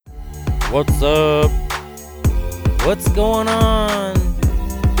What's up? What's going on?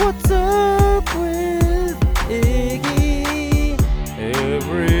 What's up with Iggy?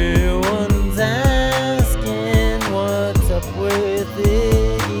 Everyone's asking what's up with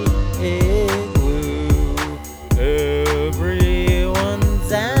Iggy Igloo.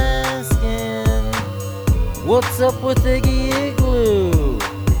 Everyone's asking what's up with Iggy Igloo.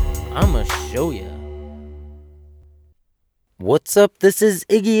 I'ma show ya. What's up? This is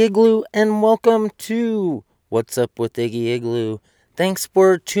Iggy Igloo, and welcome to What's Up with Iggy Igloo. Thanks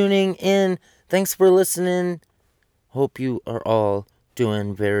for tuning in. Thanks for listening. Hope you are all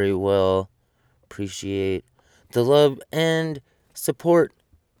doing very well. Appreciate the love and support.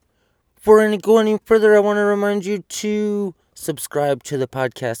 Before I go any further, I want to remind you to subscribe to the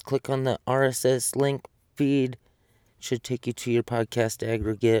podcast. Click on the RSS link feed. It should take you to your podcast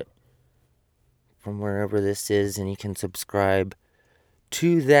aggregate from wherever this is, and you can subscribe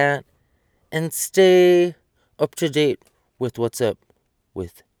to that and stay up to date with what's up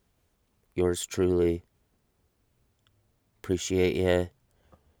with yours truly. Appreciate ya.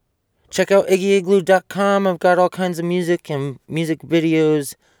 Check out iggyigloo.com. I've got all kinds of music and music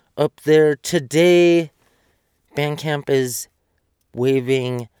videos up there. Today, Bandcamp is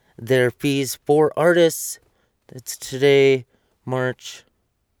waiving their fees for artists. That's today, March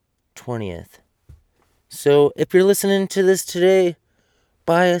 20th. So if you're listening to this today,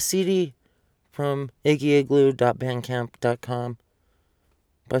 buy a CD from iggyigloo.bandcamp.com.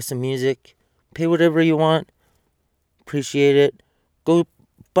 Buy some music. Pay whatever you want. Appreciate it. Go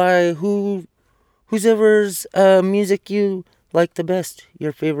buy whoever's music you like the best.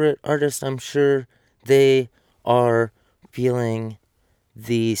 Your favorite artist. I'm sure they are feeling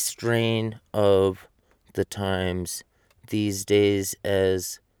the strain of the times these days,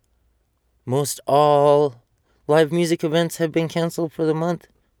 as most all live music events have been canceled for the month,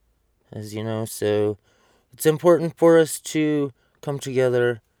 as you know. So it's important for us to come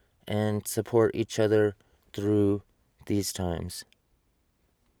together and support each other through these times.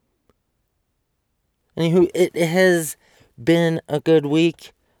 Anywho, it has been a good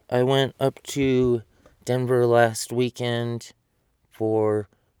week. I went up to Denver last weekend for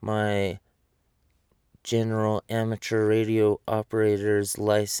my general amateur radio operator's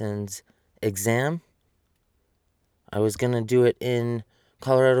license exam. I was going to do it in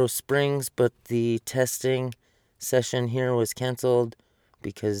Colorado Springs, but the testing session here was canceled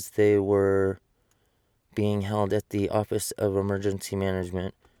because they were being held at the Office of Emergency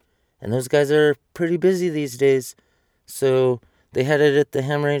Management. And those guys are pretty busy these days. So they had it at the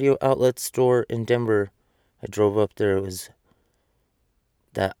Ham Radio Outlet store in Denver. I drove up there. It was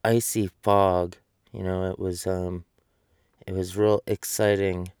that icy fog. You know, it was real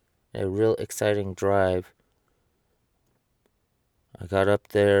exciting. A real exciting drive. I got up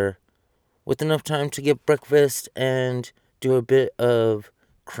there with enough time to get breakfast and do a bit of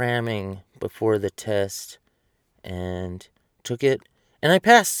cramming before the test, and took it, and I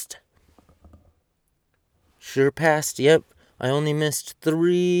passed. Sure passed, yep. I only missed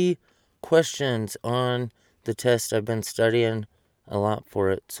 3 questions on the test. I've been studying a lot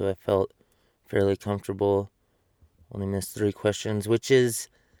for it, so I felt fairly comfortable. Only missed 3 questions, which is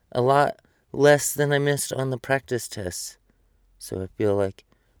a lot less than I missed on the practice tests. So I feel like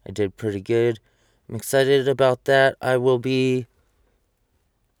I did pretty good. I'm excited about that. I will be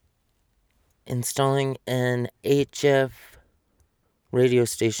installing an HF radio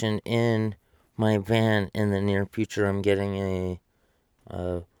station in my van in the near future. I'm getting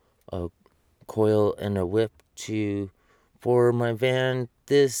a coil and a whip for my van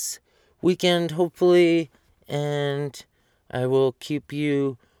this weekend, hopefully, and I will keep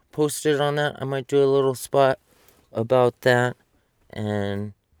you posted on that. I might do a little spot about that,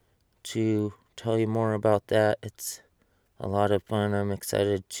 and to tell you more about that. It's a lot of fun. I'm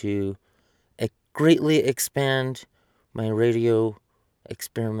excited to greatly expand my radio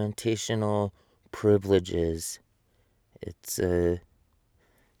experimentational privileges. It's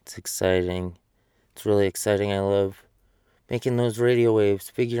exciting. It's really exciting. I love making those radio waves,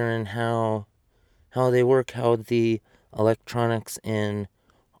 figuring how they work, how the electronics in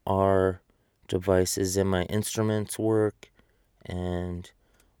our devices and my instruments work, and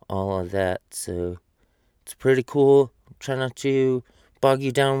all of that. So it's pretty cool. Try not to bog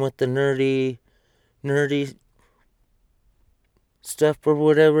you down with the nerdy stuff or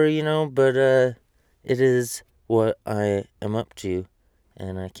whatever, you know, but it is what I am up to,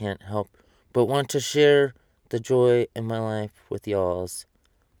 and I can't help but want to share the joy in my life with y'alls.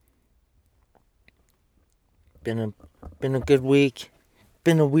 Been a good week.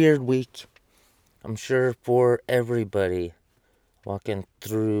 Been a weird week, I'm sure, for everybody walking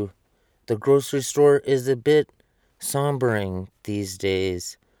through the grocery store is a bit sombering these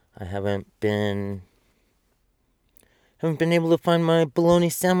days. I haven't been able to find my bologna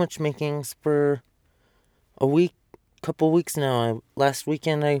sandwich makings for couple weeks now. Last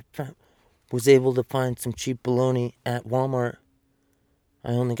weekend I was able to find some cheap bologna at Walmart.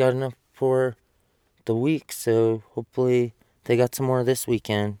 I only got enough for the week, so hopefully they got some more this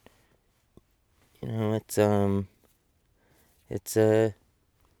weekend. It's a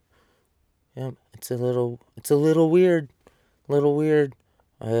yeah, it's a little weird,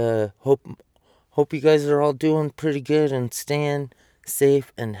 Hope you guys are all doing pretty good and staying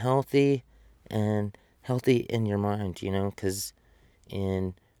safe and healthy in your mind, because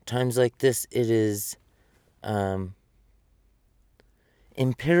in times like this, it is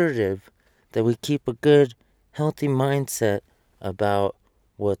imperative that we keep a good, healthy mindset about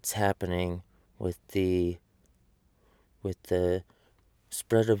what's happening with the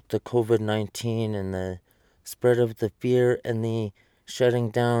spread of the COVID-19 and the spread of the fear and the shutting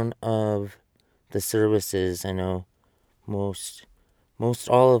down of the services. I know most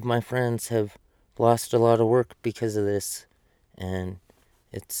all of my friends have lost a lot of work because of this, and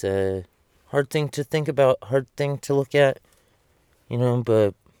it's a hard thing to think about, hard thing to look at,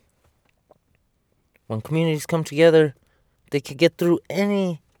 but when communities come together, they could get through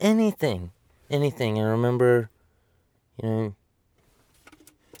anything. I remember, you know,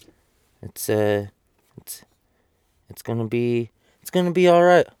 it's it's it's gonna be all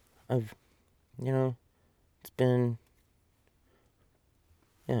right. I've, it's been,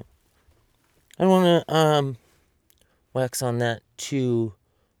 yeah. I don't want to wax on that too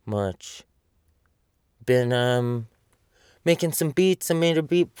much. Been making some beats. I made a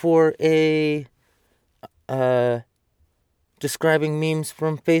beat for a describing memes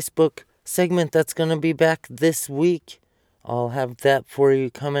from Facebook segment that's gonna be back this week. I'll have that for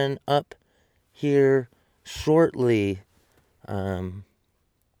you coming up here shortly.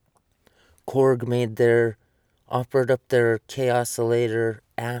 Korg offered up their Chaosillator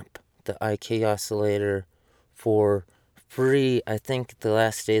app, the iChaosillator, for free. I think the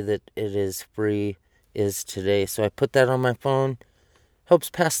last day that it is free is today. So I put that on my phone. Helps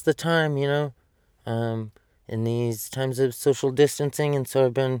pass the time, in these times of social distancing. And so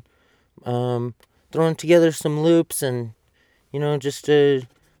I've been throwing together some loops and, just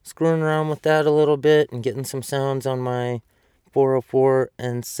screwing around with that a little bit and getting some sounds on my 404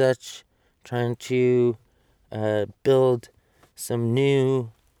 and such. Trying to build some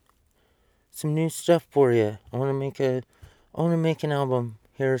new stuff for you. I want to make an album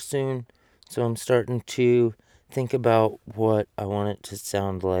here soon, so I'm starting to think about what I want it to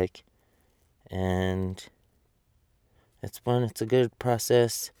sound like, and it's fun. It's a good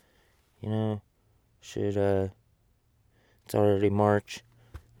process, Should it's already March,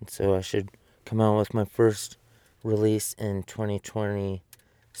 and so I should come out with my first release in 2020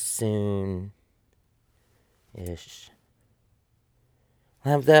 soon-ish.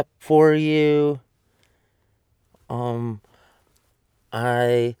 I'll have that for you.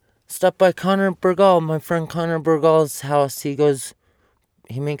 I stopped by Connor Bergal, my friend Connor Bergal's house. He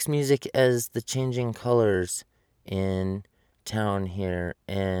makes music as the Changing Colors in town here,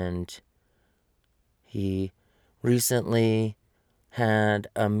 and he recently had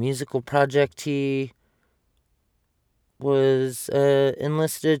a musical project he was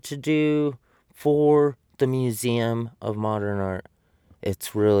enlisted to do for the Museum of Modern Art.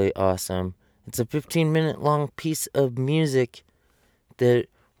 It's really awesome. It's a 15-minute long piece of music that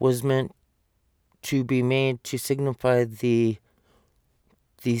was meant to be made to signify the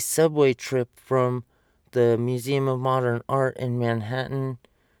subway trip from the Museum of Modern Art in Manhattan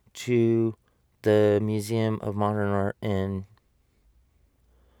to the Museum of Modern Art in,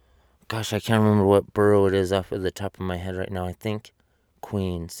 gosh, I can't remember what borough it is off of the top of my head right now. I think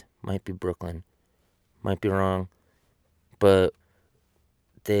Queens. Might be Brooklyn. Might be wrong. But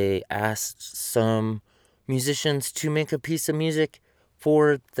they asked some musicians to make a piece of music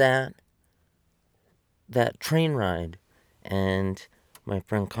for that train ride. And my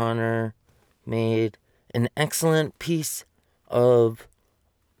friend Connor made an excellent piece of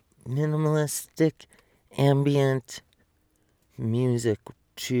minimalistic ambient music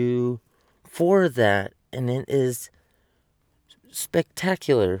for that, and it is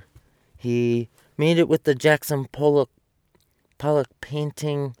spectacular. He made it with the Jackson Pollock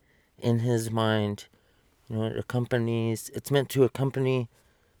painting in his mind. It's meant to accompany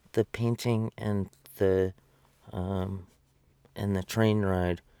the painting and the train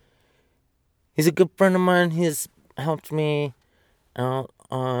ride. He's a good friend of mine. He's helped me out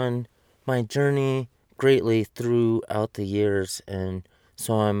on my journey greatly throughout the years, and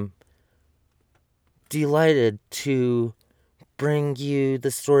so I'm delighted to bring you the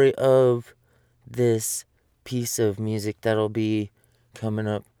story of this piece of music that'll be coming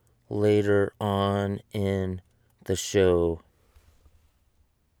up later on in the show.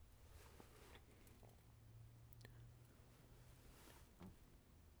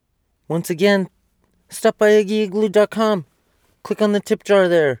 Once again, stop by IggyIgloo.com. Click on the tip jar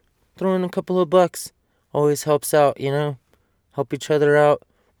there. Throw in a couple of bucks. Always helps out, Help each other out.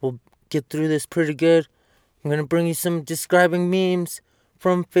 We'll get through this pretty good. I'm going to bring you some describing memes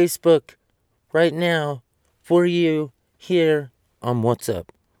from Facebook right now for you here on What's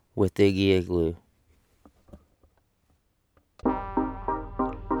Up with Iggy Igloo.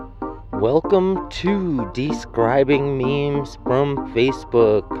 Welcome to Describing Memes from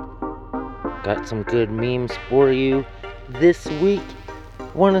Facebook. Got some good memes for you this week.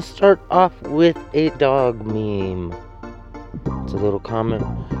 Want to start off with a dog meme. It's a little comic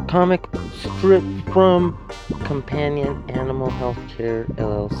strip from Companion Animal Healthcare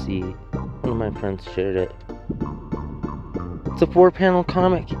LLC. One of my friends shared it. It's a 4-panel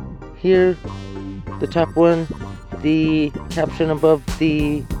comic. Here, the top one, the caption above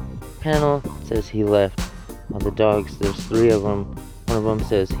the panel says he left. All the dogs, there's 3 of them. One of them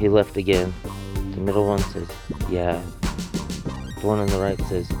says he left again. The middle one says, yeah. The one on the right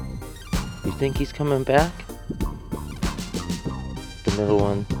says, you think he's coming back? The middle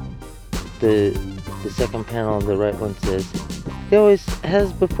one, the second panel, the right one says, he always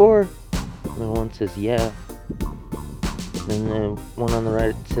has before. The middle one says, yeah. Then the one on the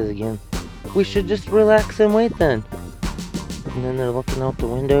right says again, we should just relax and wait then. And then they're looking out the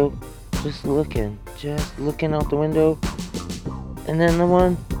window, just looking out the window. And then the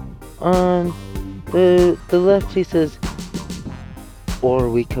one on the left, he says, or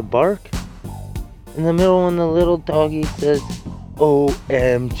we could bark. In the middle one, the little doggy says,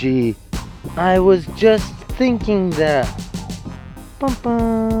 OMG, I was just thinking that. Bum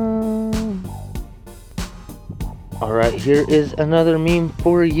bum. Alright, here is another meme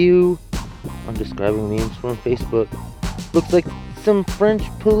for you. I'm describing memes from Facebook. Looks like some French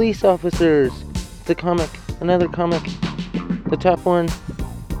police officers. It's another comic. The top one,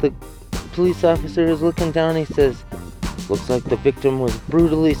 the police officer is looking down. He says, looks like the victim was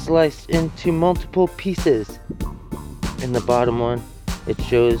brutally sliced into multiple pieces. In the bottom one, it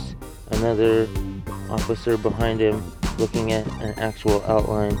shows another officer behind him looking at an actual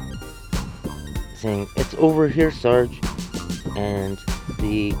outline, saying, it's over here, Sarge. And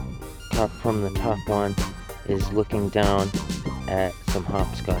the cop from the top one is looking down at some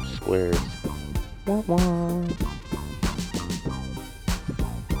hopscotch squares. Wah wah.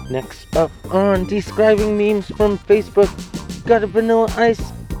 Next up on Describing Memes from Facebook, got a Vanilla Ice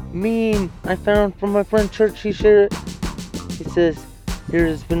meme I found from my friend Church. He shared it. He says,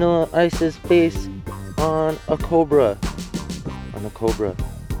 here's Vanilla Ice's face on a cobra.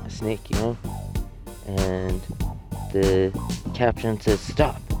 A snake, And the caption says,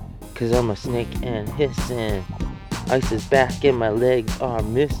 stop, 'cause I'm a snake and hissing. Ice is back and my legs are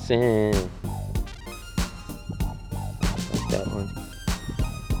missing. Like that one.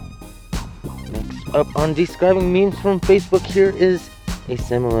 Next up on Describing Memes from Facebook, here is a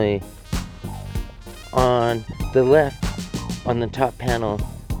simile. On the left, on the top panel,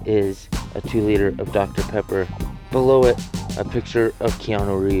 is a 2-liter of Dr. Pepper. Below it, a picture of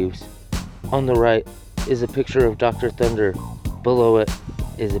Keanu Reeves. On the right is a picture of Dr. Thunder. Below it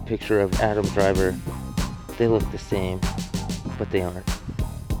is a picture of Adam Driver. They look the same, but they aren't.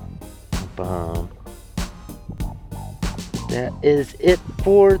 Bum. That is it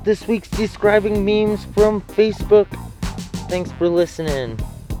for this week's Describing Memes from Facebook. Thanks for listening.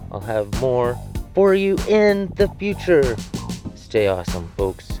 I'll have more for you in the future. Stay awesome,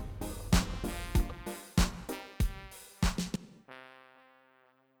 folks.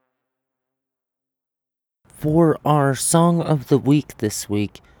 For our Song of the Week this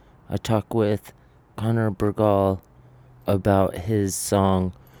week, I talk with Connor Bergall about his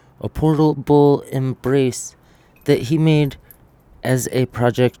song, A Portable Embrace, that he made as a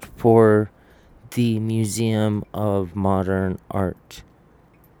project for the Museum of Modern Art.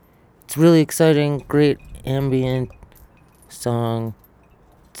 It's really exciting, great ambient song.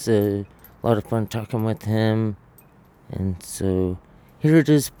 It's a lot of fun talking with him. And so here it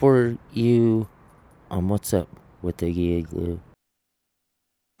is for you on What's Up with Iggy Igloo.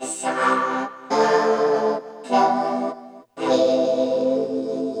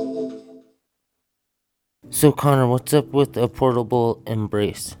 So Connor, what's up with A Portable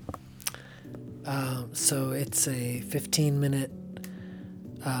Embrace? So it's a 15-minute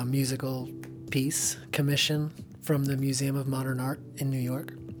musical piece commission from the Museum of Modern Art in New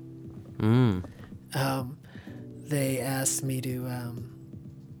York. They asked me to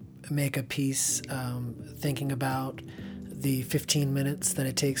make a piece thinking about the 15 minutes that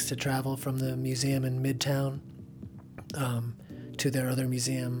it takes to travel from the museum in Midtown to their other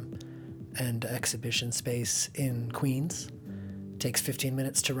museum and exhibition space in Queens. It takes 15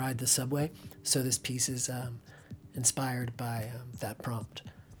 minutes to ride the subway. So this piece is inspired by that prompt.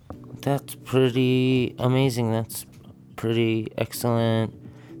 That's pretty amazing. That's pretty excellent.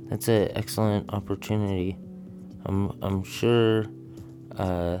 That's an excellent opportunity. I'm sure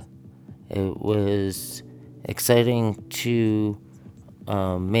it was exciting to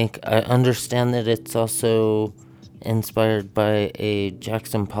make. I understand that it's also inspired by a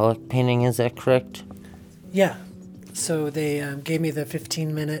Jackson Pollock painting. Is that correct? Yeah. So they gave me the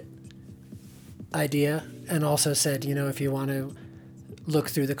 15-minute idea and also said, if you want to look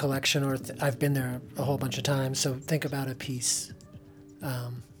through the collection, or I've been there a whole bunch of times, so think about a piece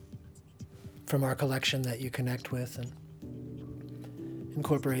from our collection that you connect with and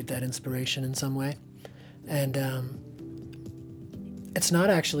incorporate that inspiration in some way. And it's not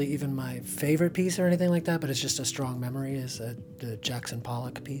actually even my favorite piece or anything like that, but it's just a strong memory, is the Jackson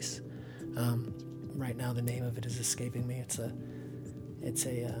Pollock piece. Right now the name of it is escaping me. It's a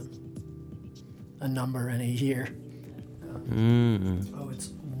number and a year. It's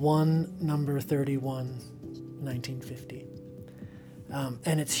 1/31, 1950.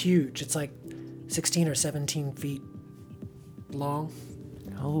 And it's huge. It's like 16 or 17 feet long.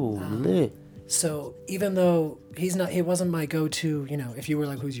 Oh, lit. So even though he wasn't my go-to, if you were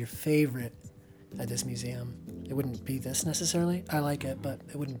like, who's your favorite at this museum, it wouldn't be this necessarily. I like it, but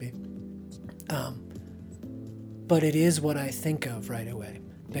it wouldn't be. But it is what I think of right away,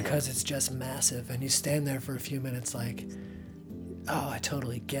 because it's just massive, and you stand there for a few minutes like, oh, I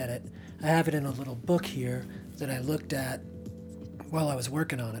totally get it. I have it in a little book here that I looked at while I was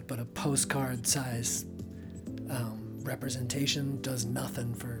working on it, but a postcard size representation does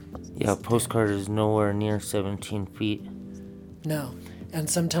nothing for... Yeah, a postcard is nowhere near 17 feet. No. And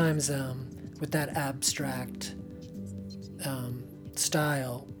sometimes with that abstract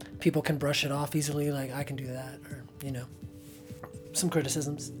style, people can brush it off easily, like, I can do that, or, some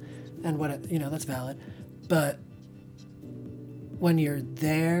criticisms. And that's valid. But when you're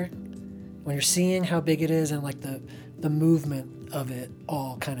there, when you're seeing how big it is, and like the movement of it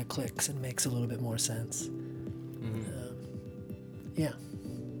all kind of clicks and makes a little bit more sense. Yeah.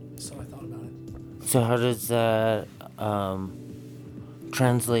 So I thought about it. So how does that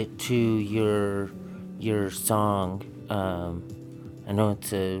translate to your song? I know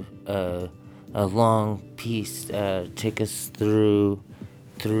it's a long piece. Take us through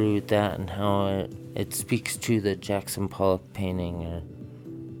that and how it speaks to the Jackson Pollock painting,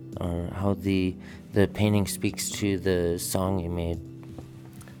 or how the painting speaks to the song you made.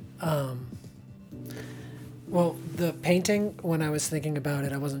 Well, the painting, when I was thinking about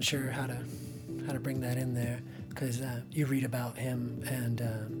it, I wasn't sure how to bring that in there, because you read about him, and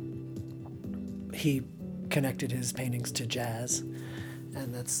he connected his paintings to jazz,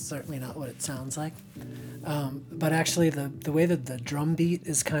 and that's certainly not what it sounds like. But actually, the way that the drum beat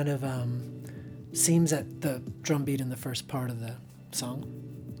is kind of seems at the drum beat in the first part of the song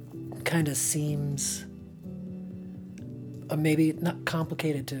kind of seems maybe not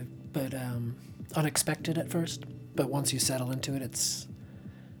complicated but unexpected at first. But once you settle into it, it's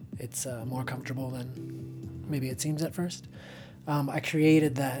more comfortable than maybe it seems at first. I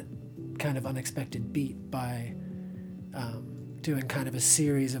created that kind of unexpected beat by doing kind of a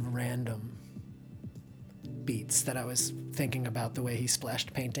series of random beats that I was thinking about the way he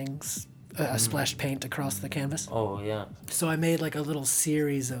splashed paint across the canvas. Oh, yeah. So I made like a little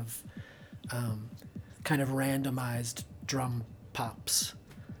series of kind of randomized drum pops.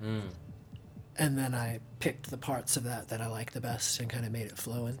 And then I picked the parts of that I like the best and kind of made it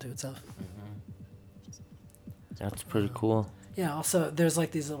flow into itself. That's pretty cool. Yeah, also there's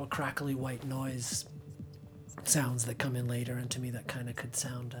like these little crackly white noise sounds that come in later, and to me that kind of could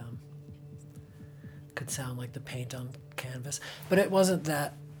sound like the paint on canvas. But it wasn't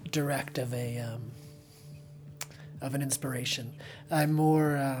that direct of an inspiration. I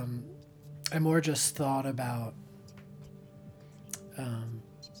more just thought about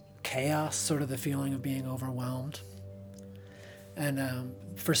chaos, sort of the feeling of being overwhelmed. And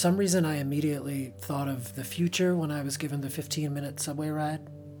for some reason, I immediately thought of the future when I was given the 15-minute subway ride.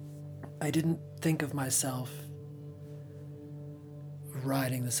 I didn't think of myself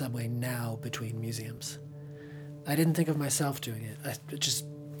riding the subway now between museums. I didn't think of myself doing it. I just,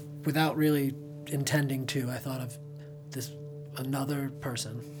 without really intending to, I thought of this another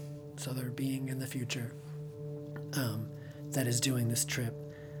person, this other being in the future, that is doing this trip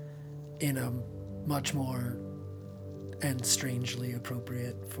in a much more and strangely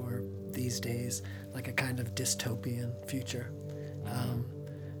appropriate for these days, like a kind of dystopian future,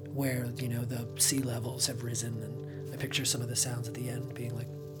 where, you know, the sea levels have risen, and I picture some of the sounds at the end being like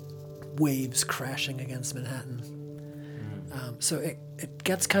waves crashing against Manhattan. So it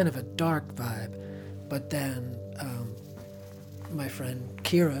gets kind of a dark vibe, but then my friend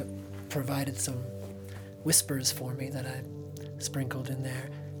Kira provided some whispers for me that I sprinkled in there,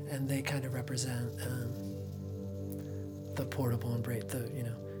 and they kind of represent the portable embrace,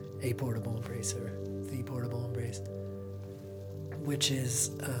 a portable embrace, or the portable embrace, which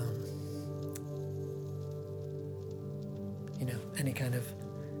is, any kind of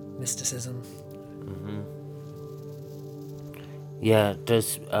mysticism. Yeah, it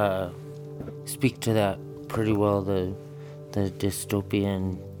does speak to that pretty well, the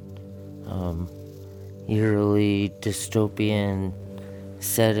dystopian, eerily dystopian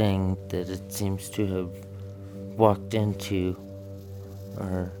setting that it seems to have walked into,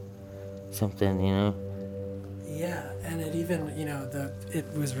 or something, Yeah, and it even, it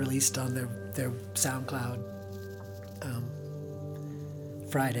was released on their SoundCloud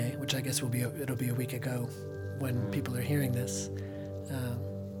Friday, which I guess it'll be a week ago when people are hearing this.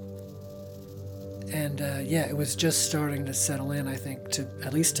 It was just starting to settle in, I think,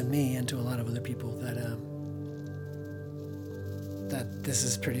 at least to me and to a lot of other people, that this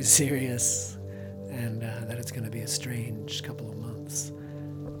is pretty serious, and that it's going to be a strange couple of months.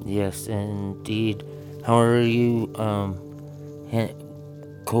 Yes, indeed. How are you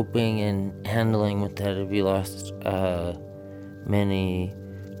coping and handling with that? Have you lost many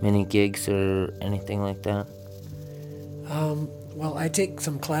gigs or anything like that? Well, I take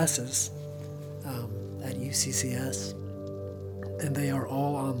some classes at UCCS, and they are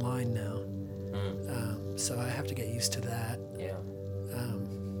all online now. So I have to get used to that. Yeah.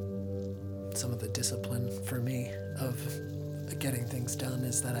 Some of the discipline for me of getting things done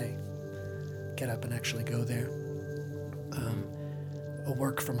is that I get up and actually go there. A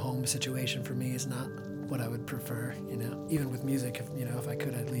work from home situation for me is not what I would prefer, even with music. If I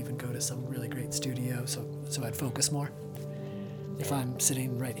could, I'd leave and go to some really great studio, so I'd focus more. If I'm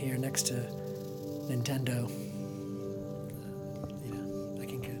sitting right here next to Nintendo, I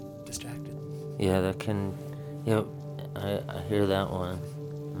can get distracted. Yeah, that can. Yep, I hear that one.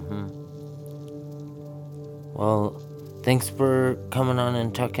 Well, thanks for coming on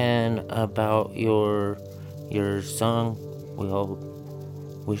and talking about your song. We all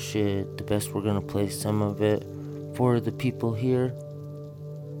wish it the best. We're gonna play some of it for the people here.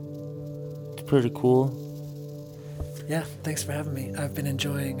 It's pretty cool. Yeah, thanks for having me. I've been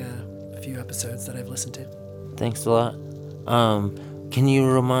enjoying a few episodes that I've listened to. Thanks a lot. Can you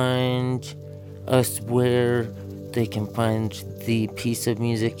remind us where they can find the piece of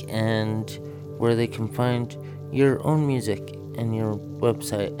music and where they can find your own music and your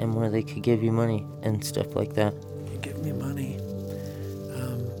website, and where they could give you money and stuff like that? You give me money.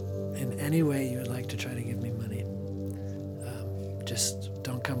 In any way you would like to try to give me money. Just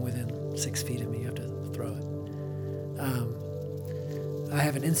don't come within 6 feet of me. You have to throw it. I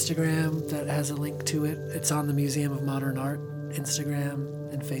have an Instagram that has a link to it. It's on the Museum of Modern Art Instagram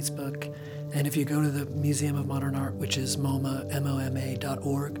and Facebook. And if you go to the Museum of Modern Art, which is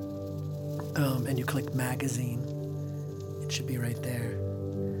MoMA.org, and you click magazine, it should be right there.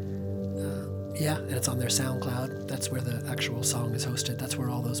 And it's on their SoundCloud. That's where the actual song is hosted. That's where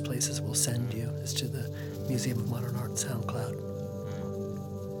all those places will send you, is to the Museum of Modern Art SoundCloud.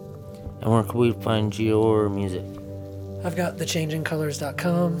 And where can we find your music? I've got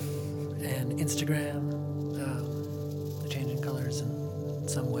thechangingcolors.com and Instagram, The Changing Colors in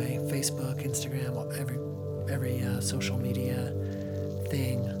some way, Facebook, Instagram, every social media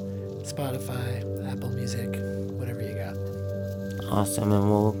thing, Spotify, Apple Music, whatever you got. Awesome, and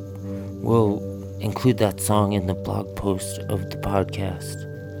we'll include that song in the blog post of the podcast.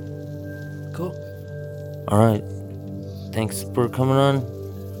 Cool. All right. Thanks for coming on.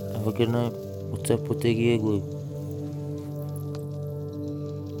 Have a good night. What's up with Iggy Igloo?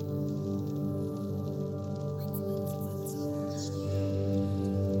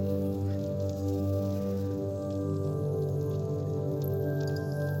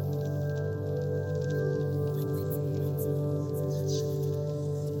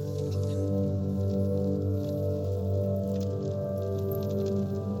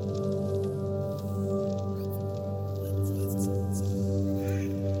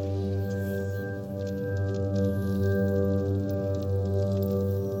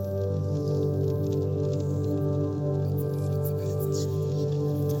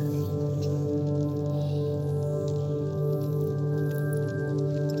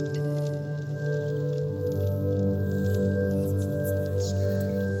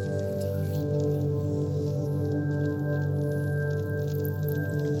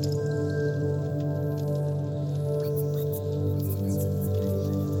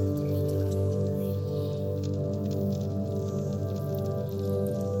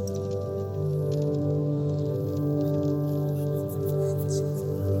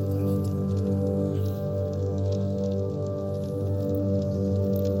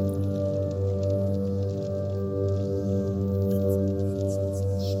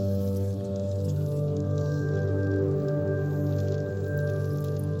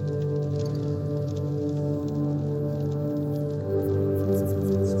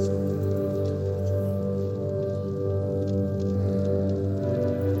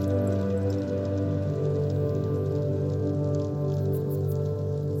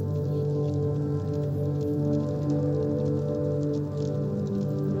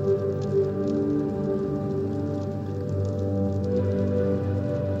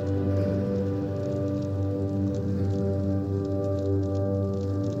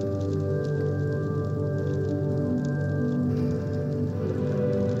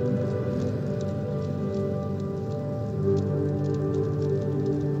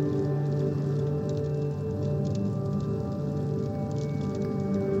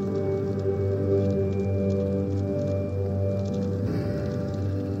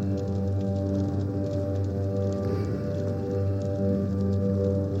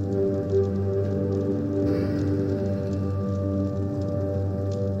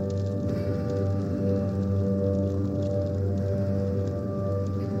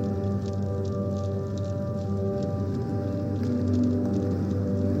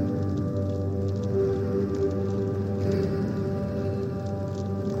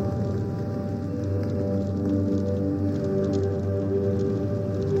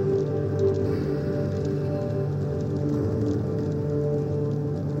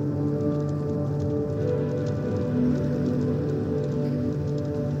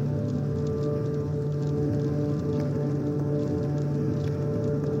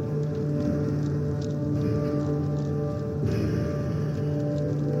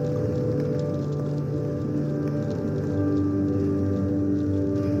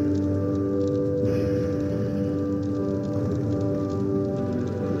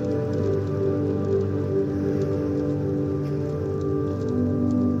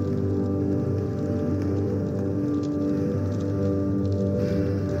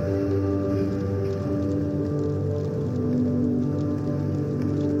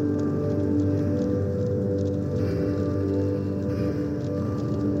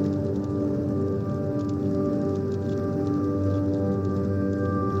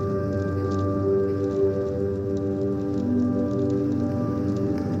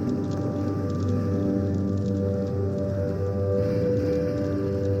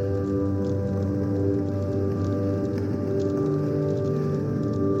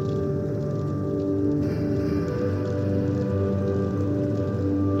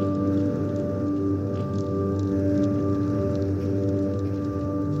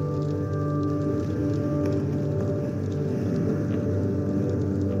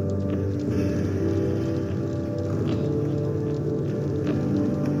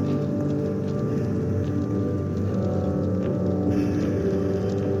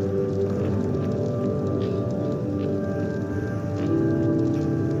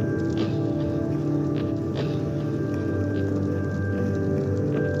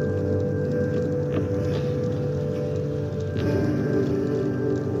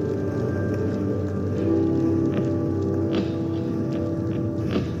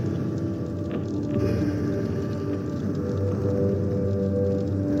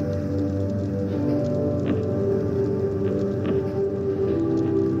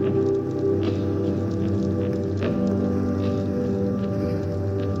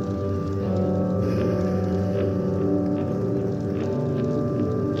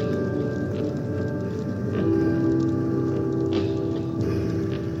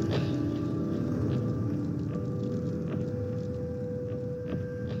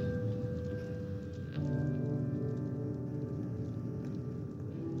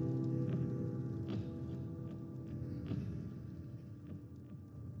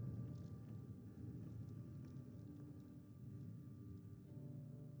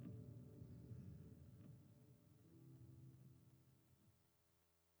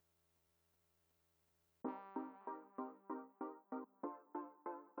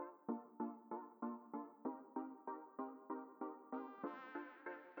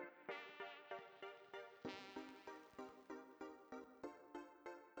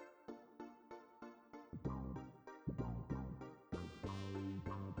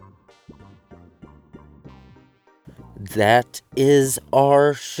 that is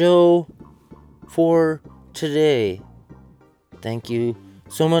our show for today. Thank you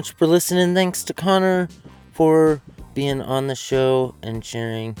so much for listening. Thanks to Connor for being on the show and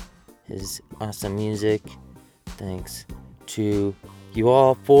sharing his awesome music. Thanks to you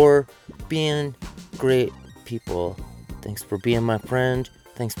all for being great people. Thanks for being my friend.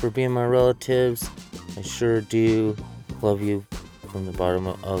 Thanks for being my relatives. I sure do love you from the bottom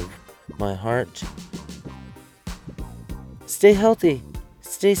of my heart. Stay healthy.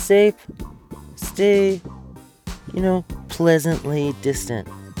 Stay safe. Stay, pleasantly distant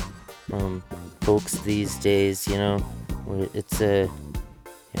from folks these days, where it's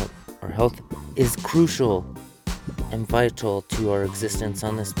our health is crucial and vital to our existence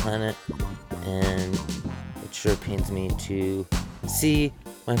on this planet, and it sure pains me to see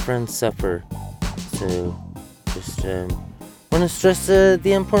my friends suffer. So just want to stress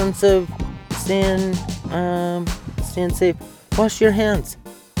the importance of staying safe. Wash your hands.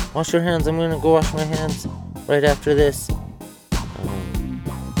 I'm gonna go wash my hands right after this.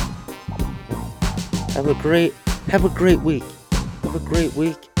 Have a great week. Have a great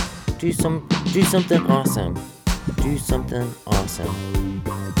week. Do something awesome. Do something awesome.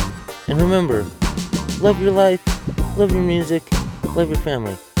 And remember, love your life, love your music, love your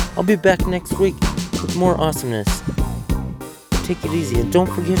family. I'll be back next week with more awesomeness. Take it easy and don't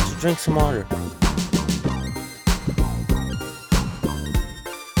forget to drink some water.